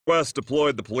West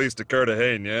deployed the police to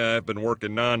Cartagena. I've been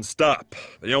working non-stop.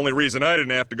 The only reason I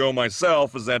didn't have to go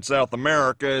myself is that South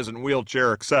America isn't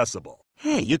wheelchair accessible.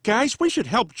 Hey, you guys, we should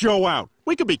help Joe out.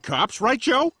 We could be cops, right,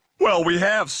 Joe? Well, we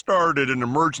have started an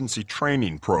emergency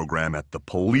training program at the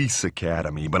police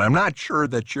academy, but I'm not sure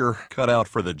that you're cut out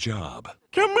for the job.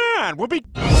 Come on, we'll be...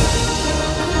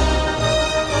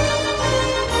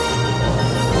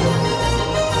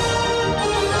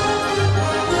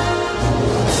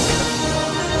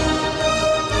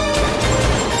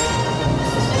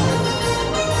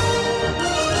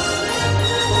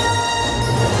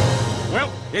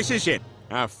 Well, this is it.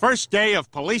 Our first day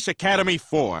of Police Academy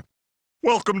 4.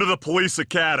 Welcome to the Police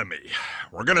Academy.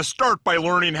 We're gonna start by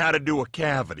learning how to do a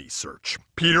cavity search.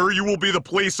 Peter, you will be the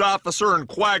police officer, and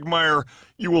Quagmire,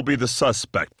 you will be the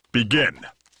suspect. Begin.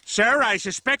 Sir, I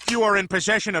suspect you are in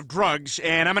possession of drugs,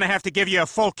 and I'm gonna have to give you a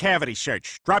full cavity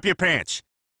search. Drop your pants.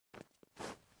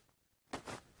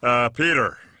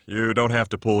 Peter, you don't have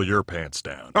to pull your pants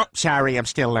down. Oh, sorry, I'm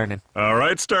still learning. All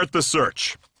right, start the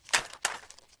search.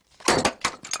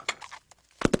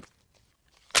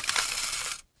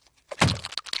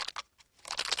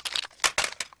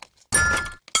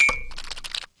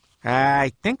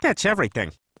 I think that's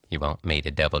everything. You want me to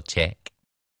double check?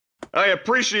 I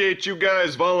appreciate you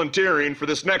guys volunteering for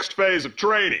this next phase of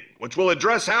training, which will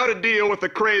address how to deal with a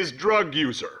crazed drug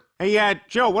user. Hey,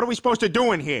 Joe, what are we supposed to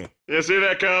do in here? You see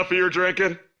that coffee you're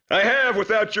drinking? I have,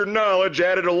 without your knowledge,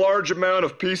 added a large amount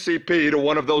of PCP to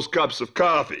one of those cups of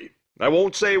coffee. I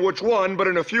won't say which one, but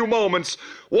in a few moments,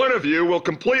 one of you will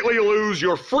completely lose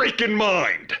your freaking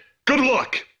mind. Good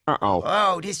luck! Uh-oh.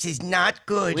 Oh, this is not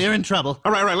good. We're in trouble.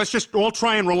 All right, let's just all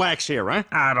try and relax here, huh?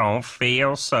 I don't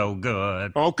feel so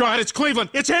good. Oh, God, it's Cleveland.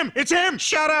 It's him! It's him!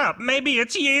 Shut up! Maybe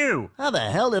it's you! How the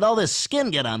hell did all this skin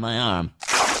get on my arm?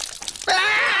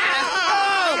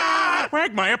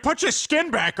 Quagmire, put your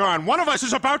skin back on. One of us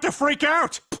is about to freak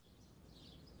out.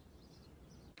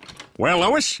 Well,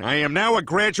 Lois, I am now a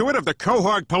graduate of the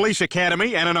Quahog Police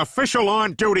Academy and an official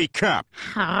on-duty cop.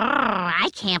 Oh, I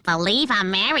can't believe I'm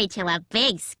married to a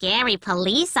big, scary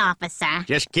police officer.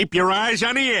 Just keep your eyes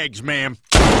on the eggs, ma'am.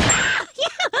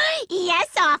 Yes,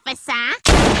 officer.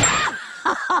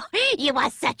 You are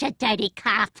such a dirty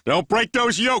cop. Don't break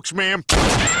those yolks, ma'am.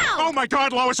 Ow! Oh, my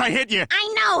God, Lois, I hit you.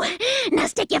 I know. Now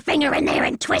stick your finger in there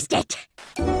and twist it.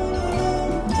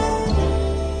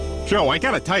 Joe, I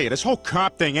gotta tell you, this whole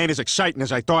cop thing ain't as exciting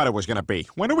as I thought it was gonna be.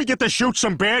 When do we get to shoot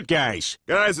some bad guys?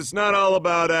 Guys, it's not all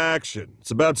about action.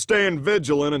 It's about staying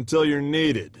vigilant until you're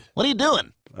needed. What are you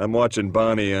doing? I'm watching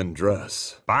Bonnie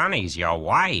undress. Bonnie's your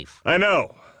wife. I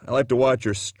know. I like to watch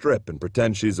her strip and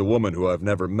pretend she's a woman who I've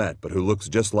never met, but who looks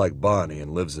just like Bonnie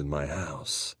and lives in my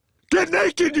house. Get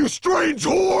naked, you strange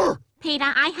whore! Peter,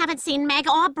 I haven't seen Meg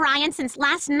or Brian since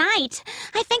last night.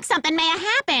 I think something may have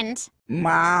happened.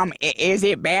 Mom, is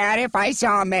it bad if I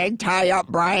saw Meg tie up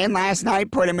Brian last night,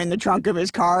 put him in the trunk of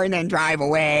his car, and then drive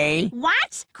away?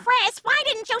 What? Chris, why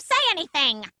didn't you say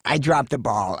anything? I dropped the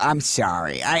ball. I'm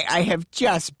sorry. I have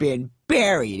just been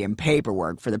buried in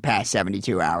paperwork for the past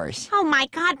 72 hours. Oh, my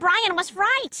God, Brian was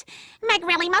right. Meg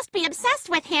really must be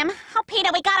obsessed with him. Oh, Peter,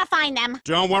 we gotta find them.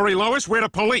 Don't worry, Lois, we're the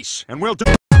police, and we'll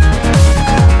do...